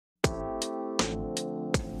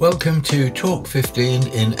Welcome to Talk 15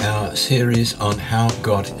 in our series on how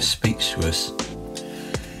God speaks to us.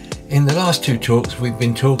 In the last two talks, we've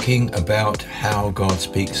been talking about how God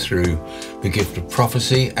speaks through the gift of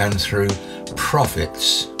prophecy and through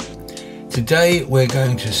prophets. Today, we're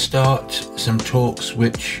going to start some talks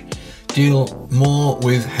which deal more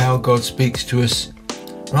with how God speaks to us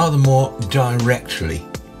rather more directly.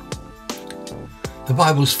 The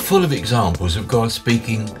Bible's full of examples of God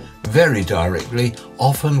speaking very directly,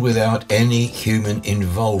 often without any human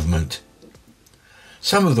involvement.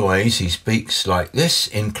 Some of the ways he speaks like this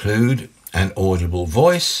include an audible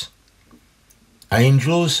voice,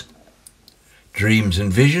 angels, dreams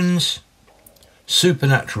and visions,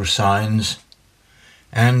 supernatural signs,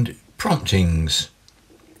 and promptings.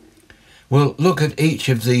 We'll look at each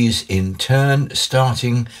of these in turn,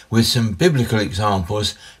 starting with some biblical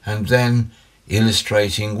examples and then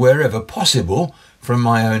illustrating wherever possible from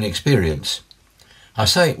my own experience. I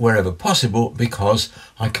say wherever possible because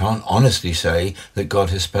I can't honestly say that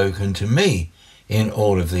God has spoken to me in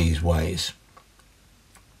all of these ways.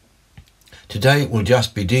 Today we'll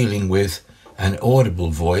just be dealing with an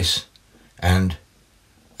audible voice and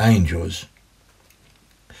angels.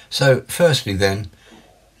 So firstly then,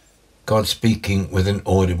 God speaking with an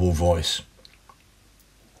audible voice.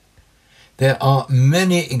 There are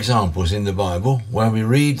many examples in the Bible where we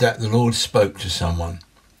read that the Lord spoke to someone,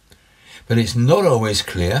 but it's not always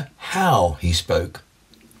clear how he spoke.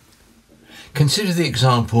 Consider the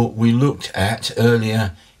example we looked at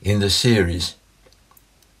earlier in the series.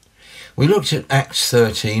 We looked at Acts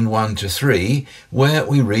 13, 1-3, where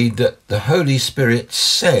we read that the Holy Spirit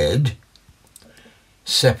said,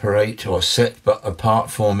 "Separate or set apart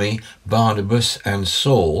for me Barnabas and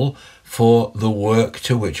Saul for the work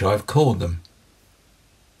to which I've called them."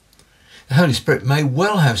 The Holy Spirit may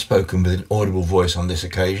well have spoken with an audible voice on this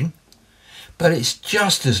occasion, but it's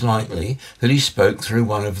just as likely that he spoke through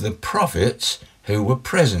one of the prophets who were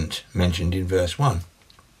present, mentioned in verse 1.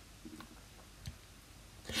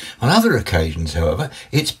 On other occasions, however,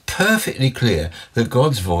 it's perfectly clear that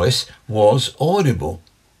God's voice was audible.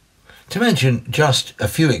 To mention just a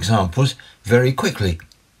few examples very quickly.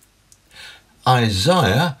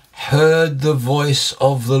 Isaiah heard the voice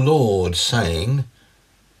of the Lord saying,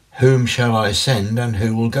 "Whom shall I send and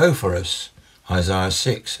who will go for us?" Isaiah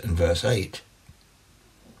 6 and verse 8.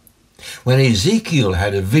 When Ezekiel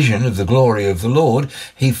had a vision of the glory of the Lord,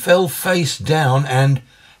 he fell face down and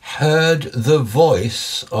heard the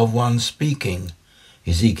voice of one speaking.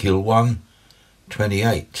 Ezekiel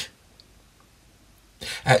 1:28.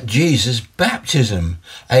 At Jesus' baptism,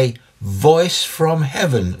 a voice from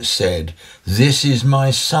heaven said, "This is my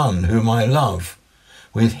Son whom I love.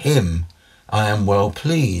 With him I am well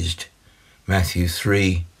pleased." Matthew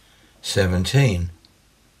 3:17.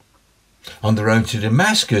 On the road to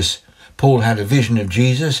Damascus, Paul had a vision of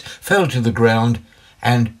Jesus, fell to the ground,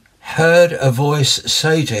 and heard a voice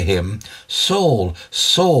say to him, "Saul,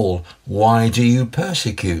 Saul, why do you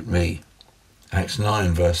persecute me?" Acts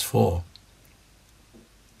 9 verse 4.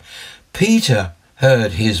 Peter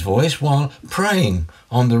heard his voice while praying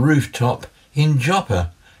on the rooftop in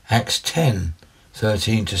Joppa, Acts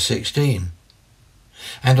 10:13-16.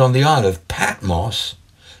 And on the Isle of Patmos,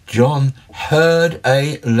 John heard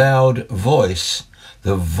a loud voice,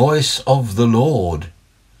 the voice of the Lord,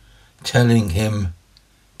 telling him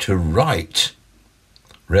to write.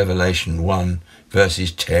 Revelation 1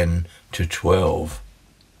 verses 10-12.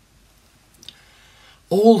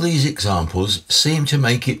 All these examples seem to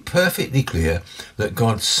make it perfectly clear that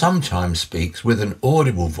God sometimes speaks with an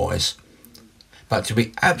audible voice, but to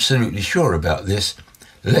be absolutely sure about this,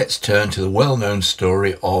 let's turn to the well-known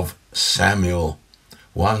story of Samuel,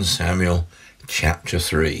 1 Samuel chapter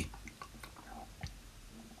 3.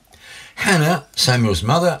 Hannah, Samuel's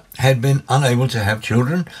mother, had been unable to have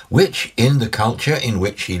children, which, in the culture in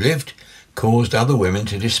which she lived, caused other women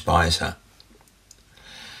to despise her.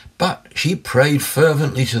 But she prayed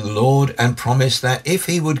fervently to the Lord and promised that if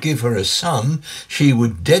he would give her a son, she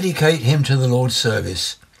would dedicate him to the Lord's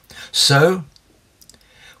service. So,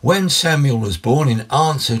 when Samuel was born, in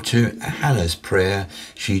answer to Hannah's prayer,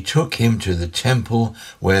 she took him to the temple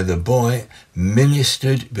where the boy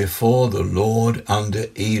ministered before the Lord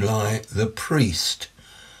under Eli the priest.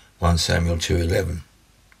 1 Samuel 2:11.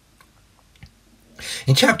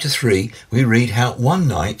 In chapter 3, we read how one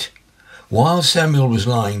night, while Samuel was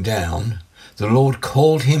lying down, the Lord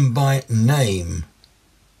called him by name.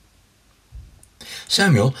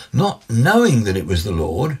 Samuel, not knowing that it was the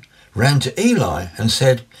Lord, ran to Eli and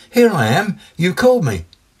said, "Here I am, you called me."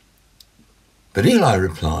 But Eli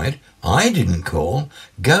replied, "I didn't call.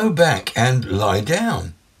 Go back and lie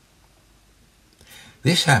down."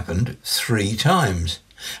 This happened 3 times,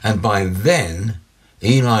 and by then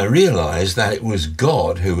Eli realized that it was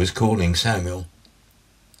God who was calling Samuel.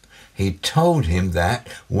 He told him that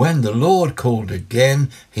when the Lord called again,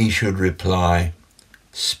 he should reply,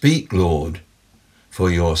 "Speak, Lord, for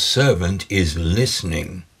your servant is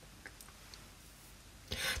listening."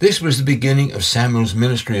 This was the beginning of Samuel's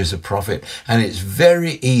ministry as a prophet, and it's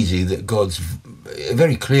very clear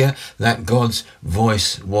that God's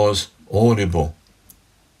voice was audible.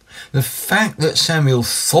 The fact that Samuel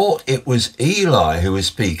thought it was Eli who was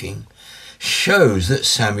speaking shows that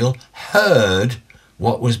Samuel heard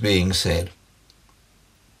what was being said.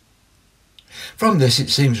 From this, it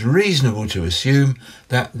seems reasonable to assume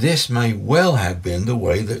that this may well have been the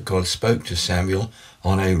way that God spoke to Samuel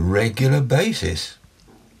on a regular basis.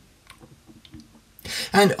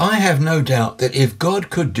 And I have no doubt that if God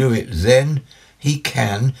could do it then, he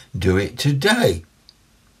can do it today.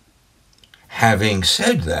 Having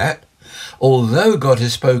said that, although God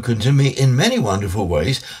has spoken to me in many wonderful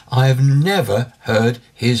ways, I have never heard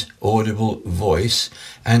his audible voice,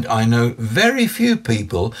 and I know very few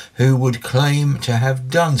people who would claim to have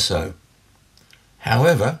done so.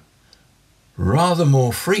 However, rather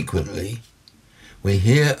more frequently, we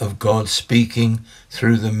hear of God speaking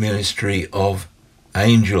through the ministry of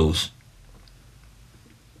angels.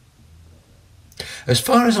 As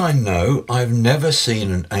far as I know, I've never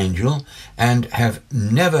seen an angel and have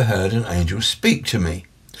never heard an angel speak to me.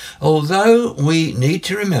 Although we need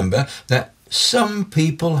to remember that some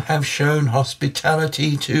people have shown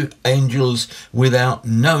hospitality to angels without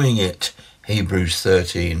knowing it. Hebrews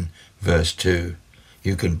 13 verse 2.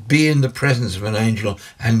 You can be in the presence of an angel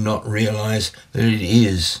and not realize that it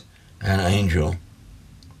is an angel.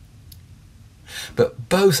 But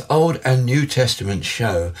both Old and New Testaments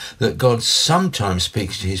show that God sometimes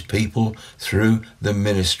speaks to his people through the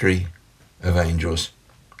ministry of angels.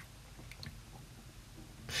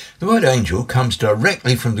 The word angel comes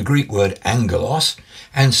directly from the Greek word angelos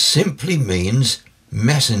and simply means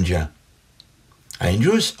messenger.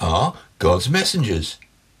 Angels are God's messengers.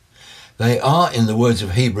 They are, in the words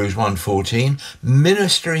of Hebrews 1:14,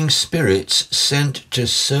 ministering spirits sent to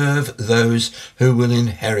serve those who will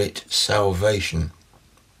inherit salvation.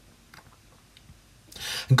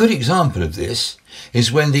 A good example of this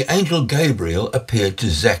is when the angel Gabriel appeared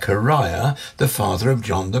to Zechariah, the father of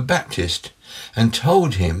John the Baptist, and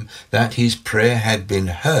told him that his prayer had been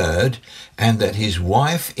heard and that his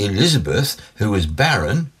wife Elizabeth, who was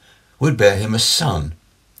barren, would bear him a son.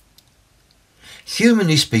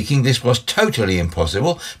 Humanly speaking, this was totally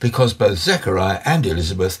impossible because both Zechariah and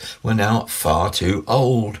Elizabeth were now far too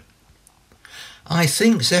old. I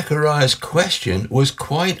think Zechariah's question was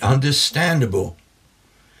quite understandable.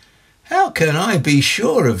 How can I be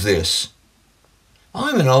sure of this?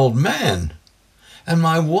 I'm an old man, and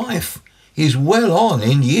my wife is well on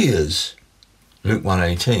in years. Luke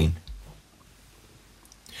 1:18.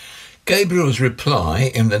 Gabriel's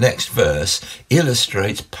reply in the next verse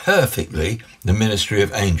illustrates perfectly the ministry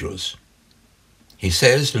of angels. He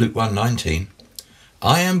says, Luke 1:19,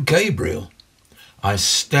 "I am Gabriel. I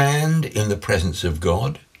stand in the presence of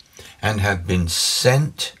God and have been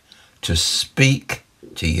sent to speak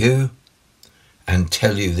to you and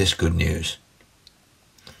tell you this good news."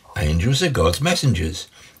 Angels are God's messengers.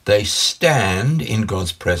 They stand in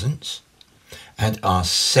God's presence and are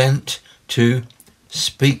sent to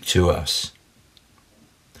speak to us.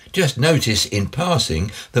 Just notice in passing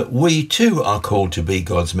that we too are called to be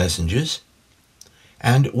God's messengers,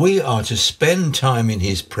 and we are to spend time in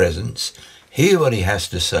his presence, hear what he has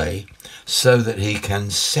to say, so that he can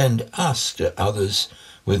send us to others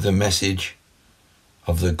with the message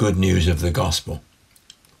of the good news of the gospel.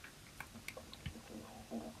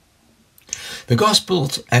 The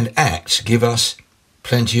Gospels and Acts give us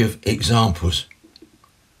plenty of examples.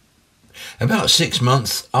 About 6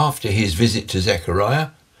 months after his visit to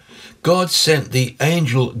Zechariah, God sent the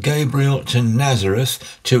angel Gabriel to Nazareth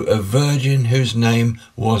to a virgin whose name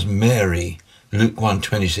was Mary, Luke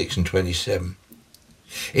 1:26 and 27.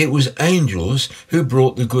 It was angels who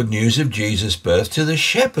brought the good news of Jesus' birth to the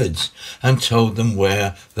shepherds and told them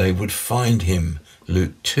where they would find him,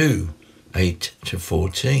 Luke 2:8 to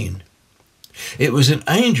 14. It was an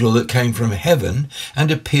angel that came from heaven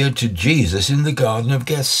and appeared to Jesus in the Garden of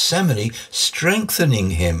Gethsemane,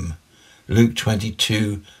 strengthening him, Luke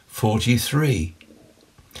 22:43.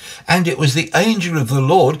 And it was the angel of the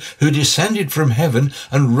Lord who descended from heaven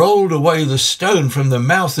and rolled away the stone from the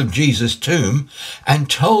mouth of Jesus' tomb and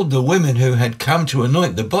told the women who had come to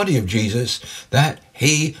anoint the body of Jesus that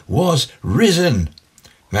he was risen,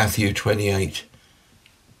 Matthew 28,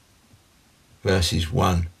 verses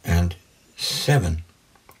 1 and 7.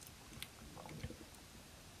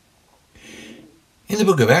 In the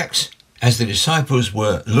book of Acts, as the disciples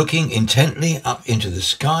were looking intently up into the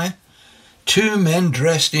sky, two men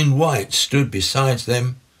dressed in white stood beside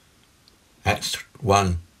them, Acts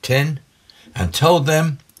 1:10, and told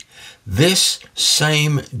them, "This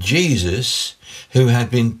same Jesus who has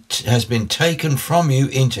been taken from you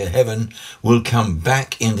into heaven will come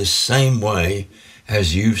back in the same way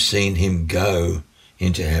as you've seen him go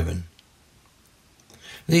into heaven."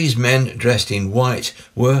 These men dressed in white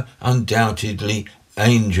were undoubtedly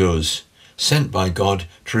angels sent by God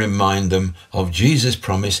to remind them of Jesus'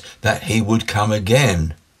 promise that he would come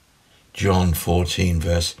again. John 14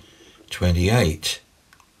 verse 28.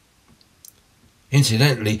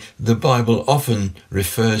 Incidentally, the Bible often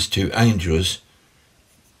refers to angels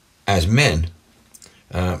as men.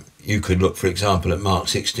 You could look, for example, at Mark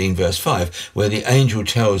 16 verse 5, where the angel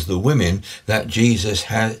tells the women that Jesus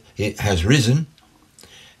has risen,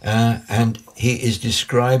 and he is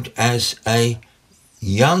described as a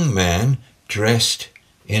young man dressed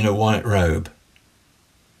in a white robe.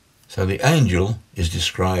 So the angel is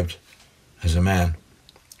described as a man.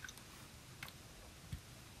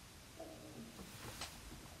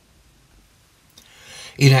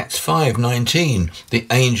 In Acts 5:19, the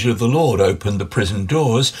angel of the Lord opened the prison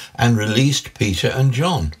doors and released Peter and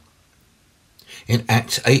John. In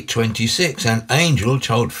Acts 8:26, an angel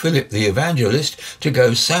told Philip the evangelist to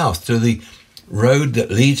go south to the road that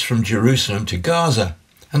leads from Jerusalem to Gaza,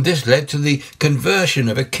 and this led to the conversion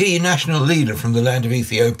of a key national leader from the land of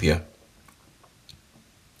Ethiopia.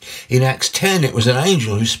 In Acts 10, it was an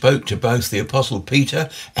angel who spoke to both the Apostle Peter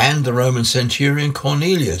and the Roman centurion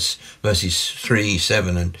Cornelius, verses 3,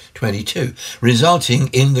 7 and 22, resulting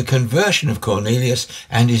in the conversion of Cornelius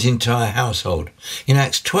and his entire household. In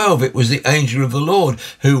Acts 12, it was the angel of the Lord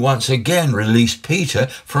who once again released Peter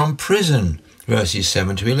from prison, verses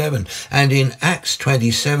 7 to 11. And in Acts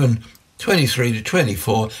 27, 23 to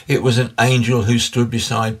 24, it was an angel who stood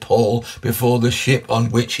beside Paul before the ship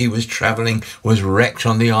on which he was travelling was wrecked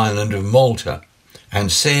on the island of Malta,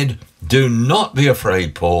 and said, "Do not be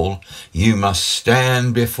afraid, Paul, you must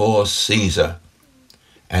stand before Caesar,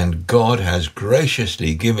 and God has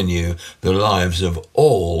graciously given you the lives of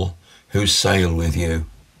all who sail with you."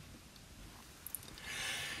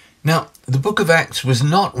 Now, the book of Acts was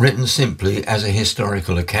not written simply as a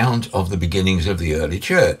historical account of the beginnings of the early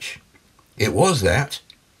church. It was that,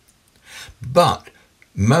 but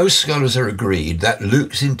most scholars are agreed that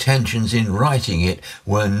Luke's intentions in writing it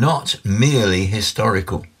were not merely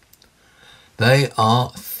historical. They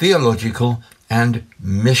are theological and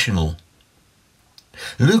missional.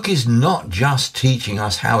 Luke is not just teaching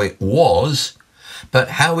us how it was,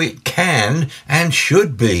 but how it can and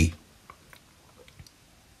should be.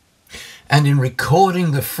 And in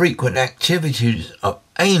recording the frequent activities of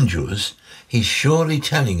angels, he's surely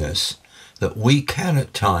telling us that we can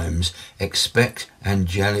at times expect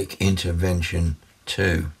angelic intervention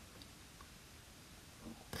too.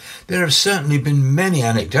 There have certainly been many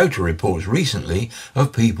anecdotal reports recently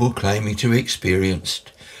of people claiming to have experienced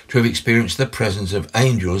the presence of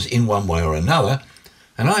angels in one way or another,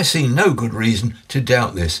 and I see no good reason to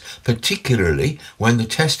doubt this, particularly when the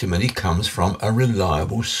testimony comes from a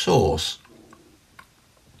reliable source.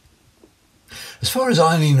 As far as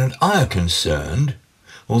Eileen and I are concerned,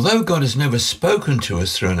 although God has never spoken to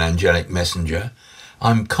us through an angelic messenger,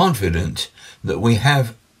 I'm confident that we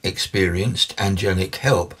have experienced angelic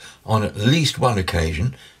help on at least one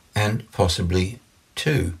occasion, and possibly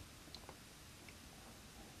two.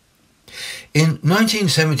 In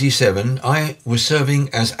 1977, I was serving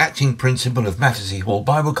as acting principal of Battersea Hall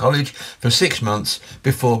Bible College for 6 months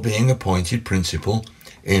before being appointed principal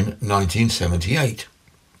in 1978.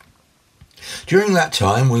 During that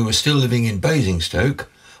time, we were still living in Basingstoke,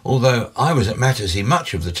 although I was at Battersea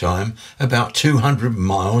much of the time, about 200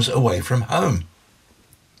 miles away from home.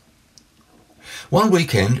 One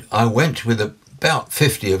weekend, I went with about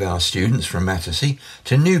 50 of our students from Battersea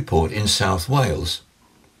to Newport in South Wales.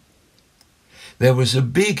 There was a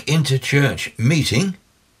big interchurch meeting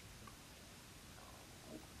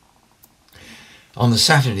on the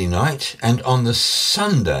Saturday night, and on the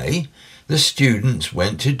Sunday, the students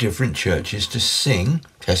went to different churches to sing,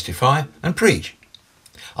 testify and preach.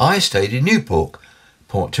 I stayed in Newport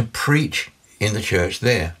to preach in the church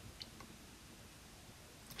there.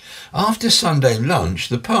 After Sunday lunch,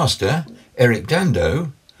 the pastor, Eric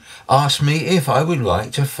Dando, asked me if I would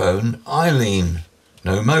like to phone Eileen.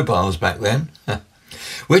 No mobiles back then,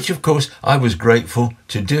 which of course I was grateful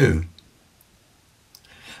to do.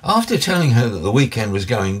 After telling her that the weekend was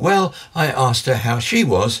going well, I asked her how she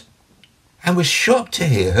was, and was shocked to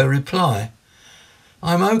hear her reply.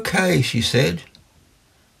 "I'm okay," she said.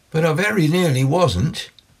 but I very nearly wasn't.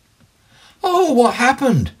 "Oh, what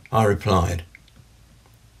happened?" I replied.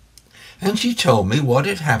 And she told me what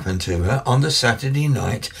had happened to her on the Saturday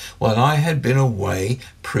night while I had been away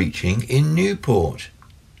preaching in Newport.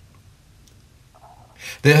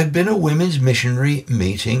 There had been a women's missionary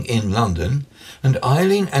meeting in London, and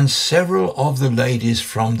Eileen and several of the ladies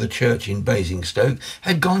from the church in Basingstoke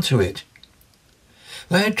had gone to it.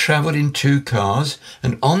 They had travelled in 2 cars,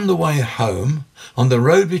 and on the way home, on the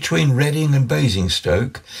road between Reading and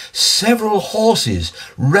Basingstoke, several horses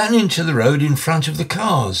ran into the road in front of the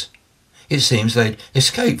cars. It seems they'd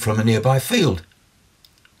escaped from a nearby field.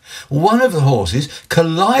 One of the horses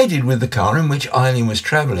collided with the car in which Eileen was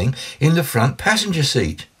travelling in the front passenger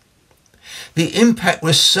seat. The impact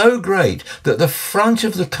was so great that the front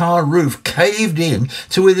of the car roof caved in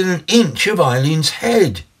to within an inch of Eileen's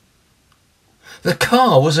head. The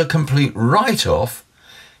car was a complete write-off,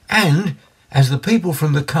 and as the people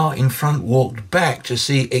from the car in front walked back to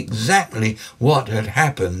see exactly what had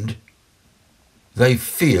happened, they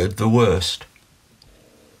feared the worst.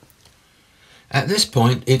 At this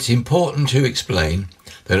point, it's important to explain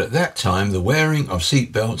that at that time the wearing of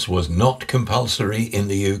seatbelts was not compulsory in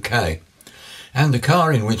the UK, and the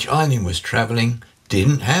car in which Eileen was travelling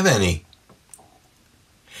didn't have any.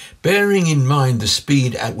 Bearing in mind the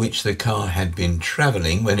speed at which the car had been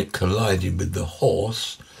travelling when it collided with the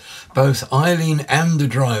horse, both Eileen and the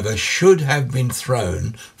driver should have been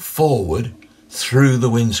thrown forward through the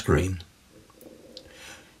windscreen.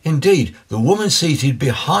 Indeed, the woman seated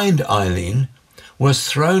behind Eileen was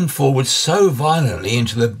thrown forward so violently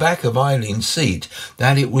into the back of Eileen's seat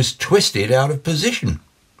that it was twisted out of position.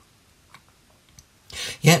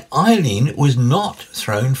 Yet Eileen was not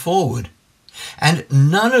thrown forward, and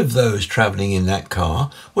none of those travelling in that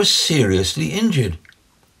car was seriously injured.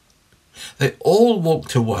 They all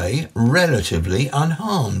walked away relatively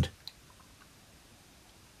unharmed.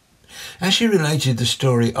 As she related the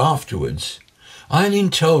story afterwards,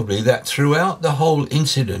 Eileen told me that throughout the whole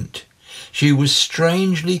incident, she was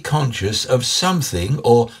strangely conscious of something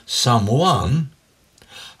or someone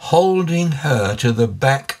holding her to the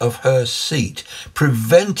back of her seat,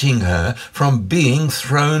 preventing her from being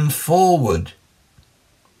thrown forward.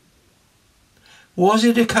 Was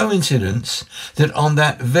it a coincidence that on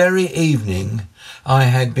that very evening I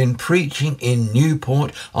had been preaching in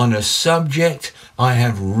Newport on a subject I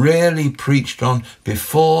have rarely preached on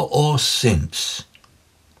before or since?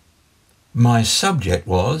 My subject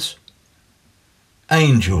was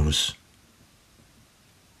angels.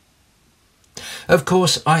 Of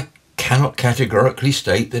course, I cannot categorically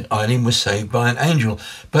state that Eileen was saved by an angel,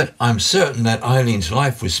 but I'm certain that Eileen's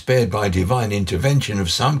life was spared by divine intervention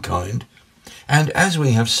of some kind. And as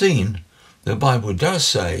we have seen, the Bible does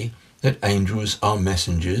say that angels are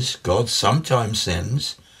messengers God sometimes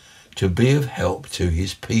sends to be of help to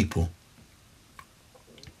his people.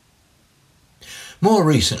 More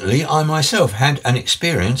recently, I myself had an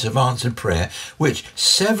experience of answered prayer which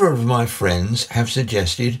several of my friends have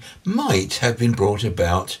suggested might have been brought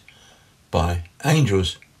about by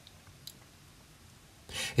angels.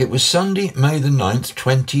 It was Sunday, May the 9th,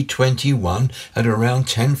 2021 at around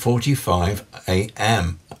 10:45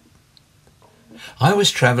 a.m. I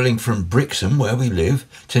was travelling from Brixham, where we live,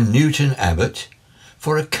 to Newton Abbot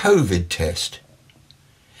for a COVID test.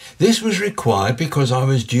 This was required because I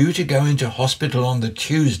was due to go into hospital on the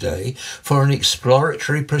Tuesday for an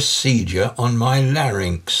exploratory procedure on my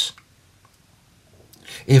larynx.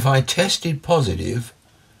 If I tested positive,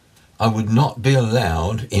 I would not be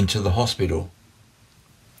allowed into the hospital.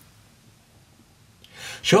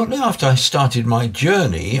 Shortly after I started my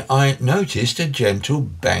journey, I noticed a gentle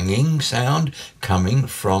banging sound coming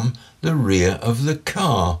from the rear of the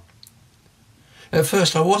car. At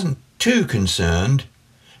first I wasn't too concerned,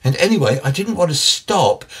 and anyway I didn't want to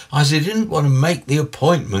stop as I didn't want to make the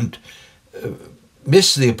appointment,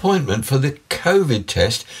 miss the appointment for the COVID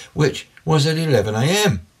test, which was at 11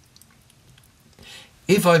 a.m.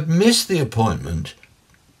 If I'd missed the appointment,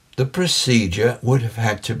 the procedure would have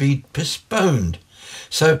had to be postponed.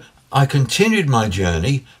 So I continued my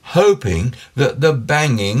journey, hoping that the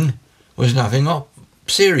banging was nothing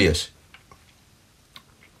serious.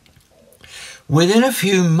 Within a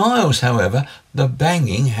few miles, however, the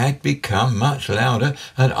banging had become much louder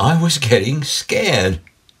and I was getting scared.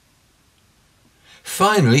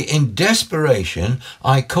 Finally, in desperation,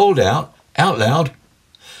 I called out loud,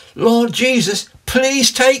 "Lord Jesus,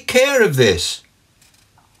 please take care of this."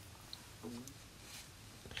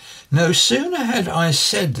 No sooner had I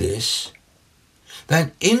said this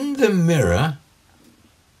than in the mirror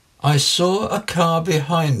I saw a car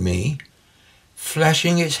behind me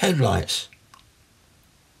flashing its headlights.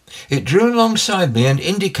 It drew alongside me and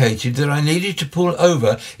indicated that I needed to pull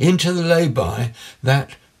over into the lay-by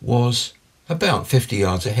that was about 50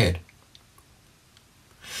 yards ahead.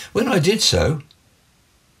 When I did so,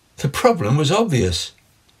 the problem was obvious.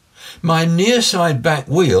 My near side back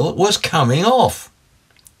wheel was coming off.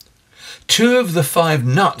 2 of the 5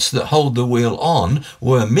 nuts that hold the wheel on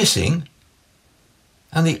were missing,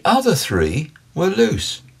 and the other 3 were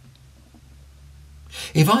loose.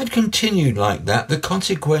 If I'd continued like that, the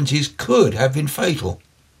consequences could have been fatal.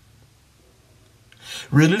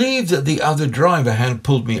 Relieved that the other driver had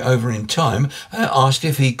pulled me over in time, I asked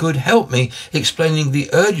if he could help me, explaining the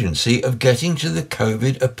urgency of getting to the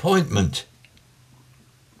COVID appointment.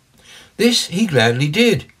 This he gladly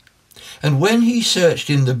did, and when he searched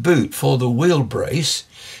in the boot for the wheel brace,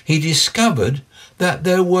 he discovered that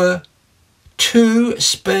there were 2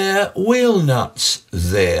 spare wheel nuts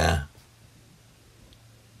there.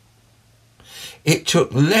 It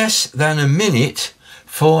took less than a minute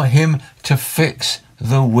for him to fix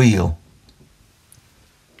the wheel.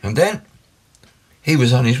 And then he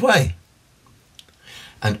was on his way.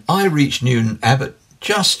 And I reached Newton Abbot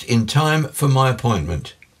just in time for my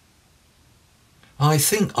appointment. I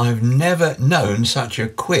think I've never known such a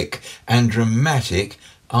quick and dramatic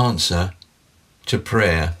answer to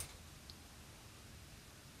prayer.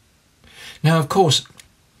 Now, of course,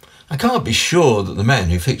 I can't be sure that the man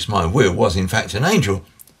who fixed my wheel was in fact an angel,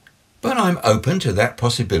 but I'm open to that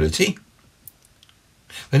possibility.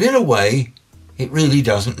 But in a way, it really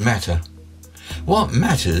doesn't matter. What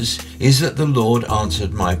matters is that the Lord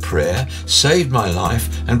answered my prayer, saved my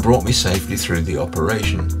life, and brought me safely through the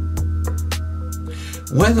operation.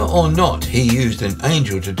 Whether or not he used an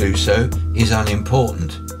angel to do so is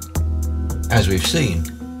unimportant. As we've seen,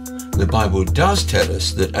 the Bible does tell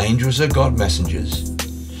us that angels are God messengers,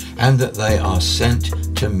 and that they are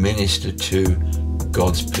sent to minister to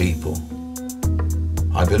God's people.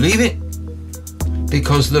 I believe it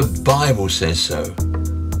because the Bible says so,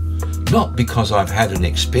 not because I've had an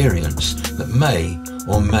experience that may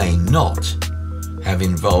or may not have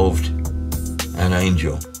involved an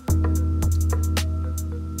angel.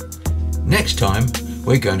 Next time,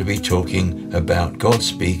 we're going to be talking about God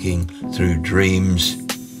speaking through dreams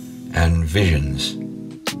and visions.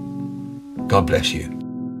 God bless you.